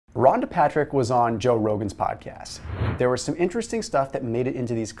Rhonda Patrick was on Joe Rogan's podcast. There was some interesting stuff that made it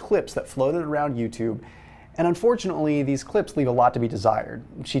into these clips that floated around YouTube, and unfortunately, these clips leave a lot to be desired.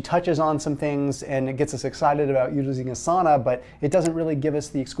 She touches on some things and it gets us excited about using a sauna, but it doesn't really give us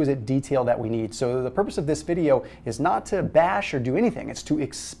the exquisite detail that we need. So the purpose of this video is not to bash or do anything, it's to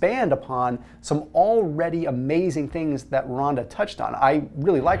expand upon some already amazing things that Rhonda touched on. I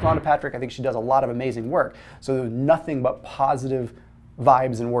really like Rhonda Patrick. I think she does a lot of amazing work. So there's nothing but positive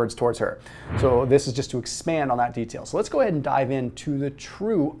vibes and words towards her. So this is just to expand on that detail. So let's go ahead and dive into the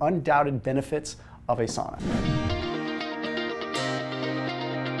true, undoubted benefits of a sauna.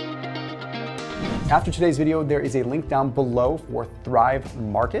 After today's video, there is a link down below for Thrive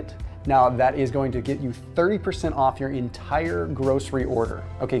Market. Now that is going to get you 30% off your entire grocery order.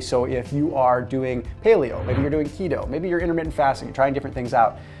 Okay, so if you are doing paleo, maybe you're doing keto, maybe you're intermittent fasting, you're trying different things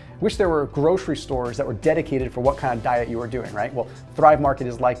out. Wish there were grocery stores that were dedicated for what kind of diet you were doing, right? Well, Thrive Market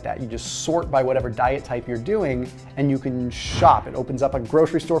is like that. You just sort by whatever diet type you're doing and you can shop. It opens up a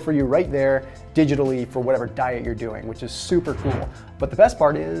grocery store for you right there digitally for whatever diet you're doing, which is super cool. But the best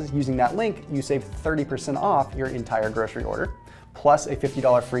part is using that link, you save 30% off your entire grocery order, plus a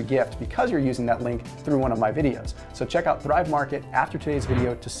 $50 free gift because you're using that link through one of my videos. So check out Thrive Market after today's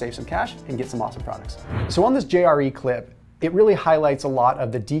video to save some cash and get some awesome products. So on this JRE clip, it really highlights a lot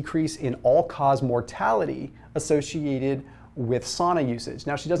of the decrease in all-cause mortality associated with sauna usage.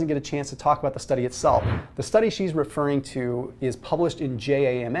 Now, she doesn't get a chance to talk about the study itself. The study she's referring to is published in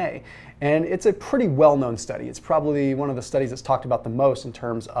JAMA, and it's a pretty well-known study. It's probably one of the studies that's talked about the most in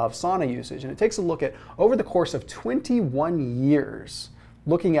terms of sauna usage, and it takes a look at, over the course of 21 years,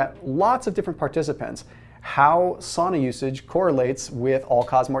 looking at lots of different participants, how sauna usage correlates with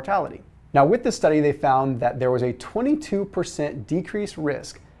all-cause mortality. Now, with this study, they found that there was a 22% decreased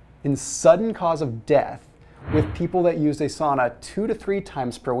risk in sudden cause of death with people that used a sauna 2 to 3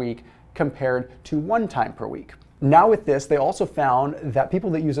 times per week compared to 1 time per week. Now with this, they also found that people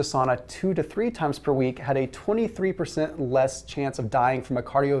that use a sauna 2 to 3 times per week had a 23% less chance of dying from a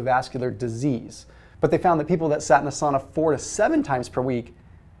cardiovascular disease. But they found that people that sat in a sauna 4 to 7 times per week,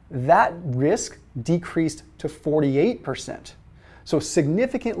 that risk decreased to 48%. So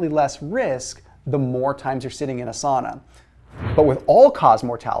significantly less risk the more times you're sitting in a sauna. But with all-cause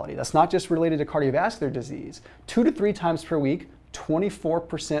mortality, that's not just related to cardiovascular disease, 2 to 3 times per week,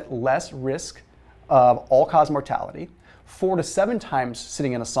 24% less risk of all-cause mortality. 4 to 7 times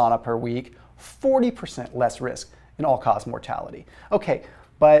sitting in a sauna per week, 40% less risk in all-cause mortality. Okay,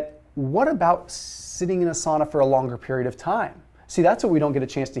 but what about sitting in a sauna for a longer period of time? See, that's what we don't get a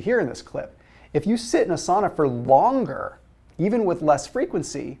chance to hear in this clip. If you sit in a sauna for longer, even with less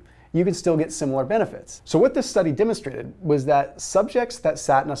frequency, you can still get similar benefits. So what this study demonstrated was that subjects that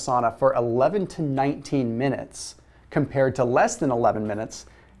sat in a sauna for 11 to 19 minutes compared to less than 11 minutes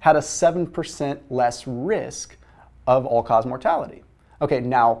had a 7% less risk of all-cause mortality. Okay,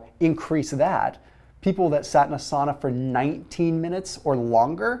 now increase that. People that sat in a sauna for 19 minutes or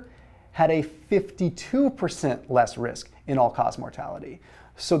longer had a 52% less risk in all-cause mortality.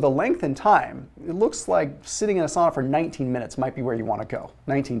 So the length and time, it looks like sitting in a sauna for 19 minutes might be where you want to go,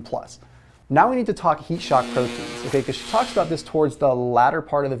 19 plus. Now we need to talk heat shock proteins, okay? Because she talks about this towards the latter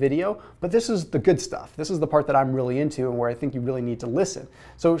part of the video, but this is the good stuff. This is the part that I'm really into and where I think you really need to listen.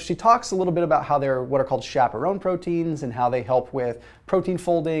 So she talks a little bit about how they're what are called chaperone proteins and how they help with protein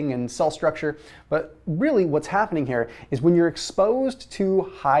folding and cell structure. But really what's happening here is when you're exposed to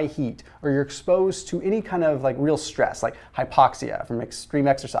high heat or you're exposed to any kind of like real stress, like hypoxia from extreme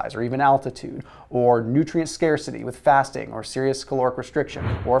exercise or even altitude, or nutrient scarcity with fasting or serious caloric restriction,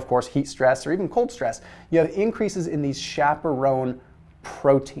 or of course heat stress or even cold stress, you have increases in these chaperone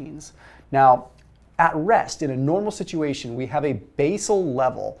proteins. Now, at rest, in a normal situation, we have a basal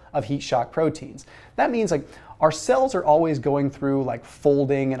level of heat shock proteins. That means like our cells are always going through like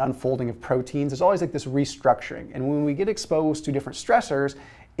folding and unfolding of proteins. There's always like this restructuring. And when we get exposed to different stressors,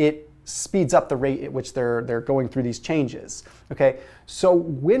 it speeds up the rate at which they're going through these changes. Okay, so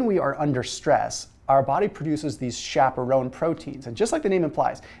when we are under stress, our body produces these chaperone proteins. And just like the name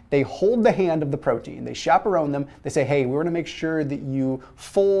implies, they hold the hand of the protein, they chaperone them, they say, hey, we're gonna make sure that you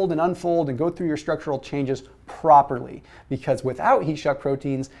fold and unfold and go through your structural changes properly. Because without heat shock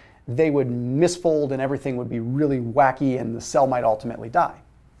proteins, they would misfold and everything would be really wacky and the cell might ultimately die.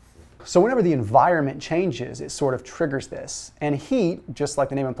 So whenever the environment changes, it sort of triggers this. And heat, just like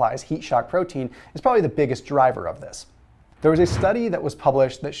the name implies, heat shock protein, is probably the biggest driver of this. There was a study that was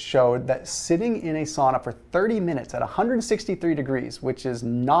published that showed that sitting in a sauna for 30 minutes at 163 degrees, which is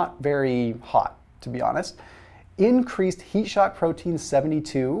not very hot, to be honest, increased heat shock protein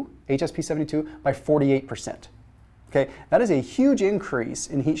 72, HSP 72, by 48%. Okay, that is a huge increase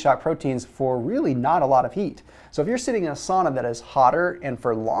in heat shock proteins for really not a lot of heat. So if you're sitting in a sauna that is hotter and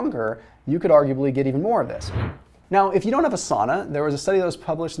for longer, you could arguably get even more of this. Now, if you don't have a sauna, there was a study that was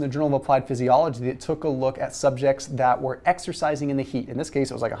published in the Journal of Applied Physiology that took a look at subjects that were exercising in the heat. In this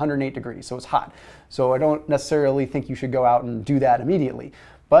case, it was like 108 degrees, so it's hot. So I don't necessarily think you should go out and do that immediately.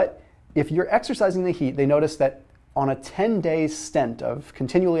 But if you're exercising in the heat, they noticed that on a 10-day stint of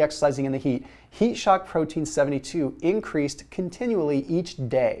continually exercising in the heat, heat shock protein 72 increased continually each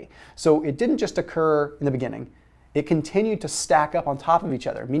day. So it didn't just occur in the beginning. It continued to stack up on top of each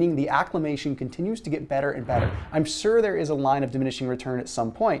other, meaning the acclimation continues to get better and better. I'm sure there is a line of diminishing return at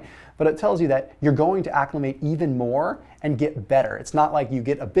some point, but it tells you that you're going to acclimate even more and get better. It's not like you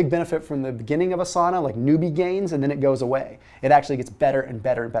get a big benefit from the beginning of a sauna, like newbie gains, and then it goes away. It actually gets better and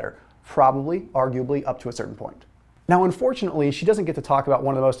better and better, probably, arguably, up to a certain point. Now, unfortunately, she doesn't get to talk about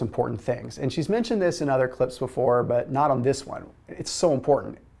one of the most important things, and she's mentioned this in other clips before, but not on this one. It's so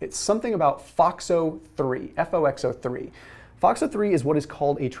important. It's something about FOXO3, F-O-X-O-3. FOXO3 is what is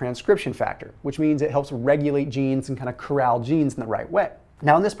called a transcription factor, which means it helps regulate genes and kind of corral genes in the right way.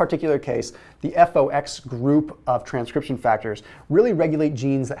 Now, in this particular case, the FOX group of transcription factors really regulate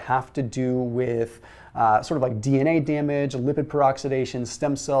genes that have to do with sort of like DNA damage, lipid peroxidation,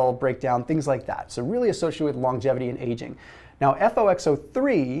 stem cell breakdown, things like that. So really associated with longevity and aging. Now,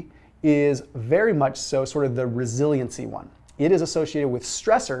 FOXO3 is very much so sort of the resiliency one. It is associated with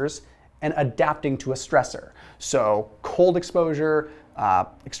stressors and adapting to a stressor. So cold exposure,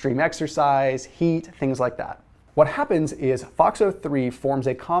 extreme exercise, heat, things like that. What happens is FOXO3 forms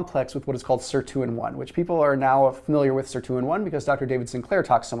a complex with what is called sirtuin-1, which people are now familiar with sirtuin-1 because Dr. David Sinclair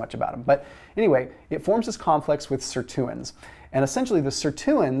talks so much about him. But anyway, it forms this complex with sirtuins. And essentially the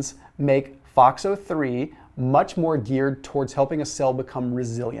sirtuins make FOXO3 much more geared towards helping a cell become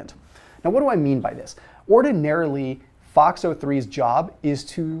resilient. Now, what do I mean by this? Ordinarily, FOXO3's job is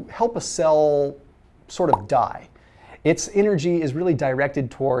to help a cell sort of die. Its energy is really directed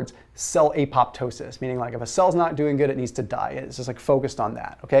towards cell apoptosis, meaning like if a cell's not doing good, it needs to die. It's just like focused on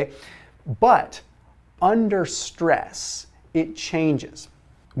that, okay? But under stress, it changes.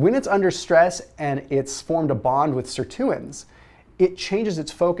 When it's under stress and it's formed a bond with sirtuins, it changes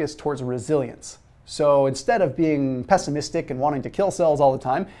its focus towards resilience. So instead of being pessimistic and wanting to kill cells all the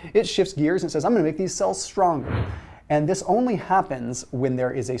time, it shifts gears and says, I'm gonna make these cells stronger. And this only happens when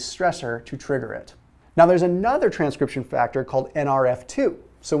there is a stressor to trigger it. Now there's another transcription factor called NRF2.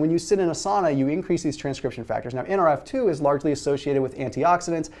 So when you sit in a sauna, you increase these transcription factors. Now NRF2 is largely associated with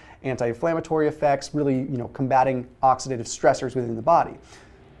antioxidants, anti-inflammatory effects, really combating oxidative stressors within the body.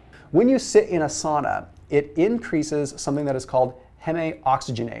 When you sit in a sauna, it increases something that is called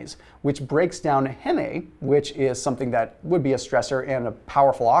heme-oxygenase, which breaks down heme, which is something that would be a stressor and a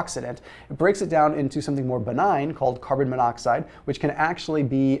powerful oxidant. It breaks it down into something more benign called carbon monoxide, which can actually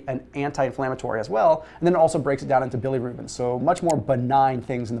be an anti-inflammatory as well. And then it also breaks it down into bilirubin. So much more benign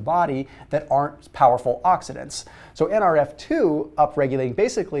things in the body that aren't powerful oxidants. So NRF2 upregulating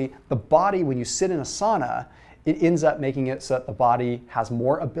basically the body when you sit in a sauna, it ends up making it so that the body has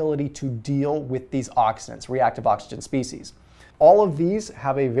more ability to deal with these oxidants, reactive oxygen species. All of these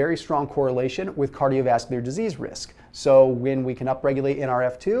have a very strong correlation with cardiovascular disease risk. So when we can upregulate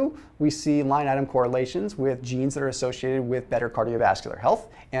NRF2, we see line item correlations with genes that are associated with better cardiovascular health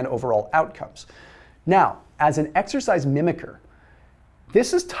and overall outcomes. Now, as an exercise mimicker,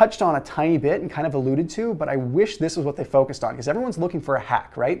 this is touched on a tiny bit and kind of alluded to, but I wish this was what they focused on because everyone's looking for a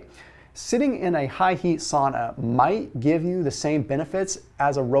hack, right? Sitting in a high heat sauna might give you the same benefits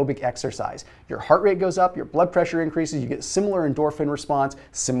as aerobic exercise. Your heart rate goes up, your blood pressure increases, you get similar endorphin response,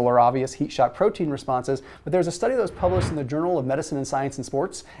 similar obvious heat shock protein responses, but there's a study that was published in the Journal of Medicine and Science and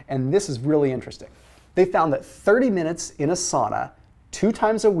Sports, and this is really interesting. They found that 30 minutes in a sauna 2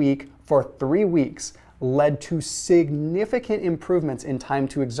 times a week for 3 weeks led to significant improvements in time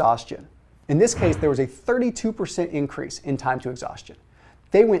to exhaustion. In this case, there was a 32% increase in time to exhaustion.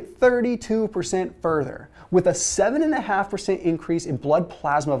 They went 32% further with a 7.5% increase in blood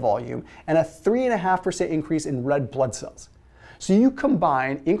plasma volume and a 3.5% increase in red blood cells. So you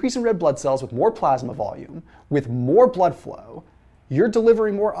combine increase in red blood cells with more plasma volume, with more blood flow, you're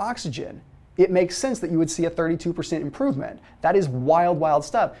delivering more oxygen. It makes sense that you would see a 32% improvement. That is wild, wild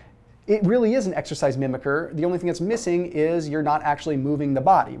stuff. It really is an exercise mimicker. The only thing that's missing is you're not actually moving the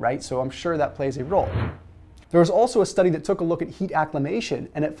body, right? So I'm sure that plays a role. There was also a study that took a look at heat acclimation,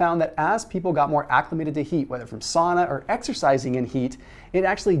 and it found that as people got more acclimated to heat, whether from sauna or exercising in heat, it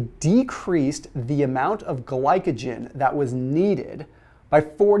actually decreased the amount of glycogen that was needed by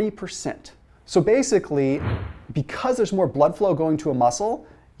 40%. So basically, because there's more blood flow going to a muscle,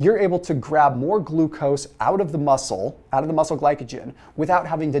 you're able to grab more glucose out of the muscle glycogen, without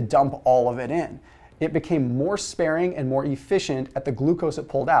having to dump all of it in. It became more sparing and more efficient at the glucose it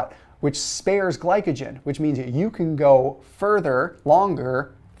pulled out, which spares glycogen, which means that you can go further,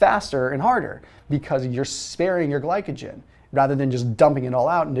 longer, faster, and harder because you're sparing your glycogen rather than just dumping it all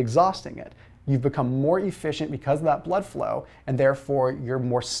out and exhausting it. You've become more efficient because of that blood flow, and therefore you're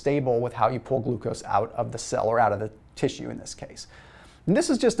more stable with how you pull glucose out of the cell, or out of the tissue in this case. And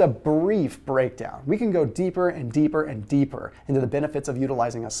this is just a brief breakdown. We can go deeper and deeper and deeper into the benefits of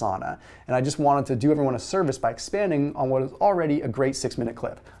utilizing a sauna. And I just wanted to do everyone a service by expanding on what is already a great 6-minute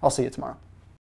clip. I'll see you tomorrow.